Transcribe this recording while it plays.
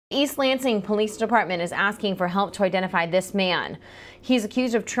East Lansing Police Department is asking for help to identify this man. He's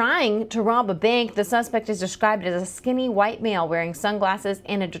accused of trying to rob a bank. The suspect is described as a skinny white male wearing sunglasses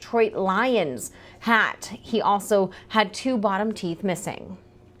and a Detroit Lions hat. He also had 2 bottom teeth missing.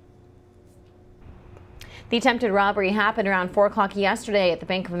 The attempted robbery happened around 4 o'clock yesterday at the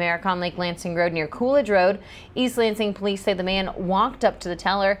Bank of America on Lake Lansing Road near Coolidge Road. East Lansing police say the man walked up to the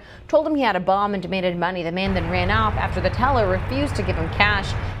teller, told him he had a bomb and demanded money. The man then ran off after the teller refused to give him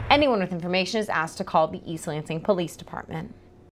cash. Anyone with information is asked to call the East Lansing Police Department.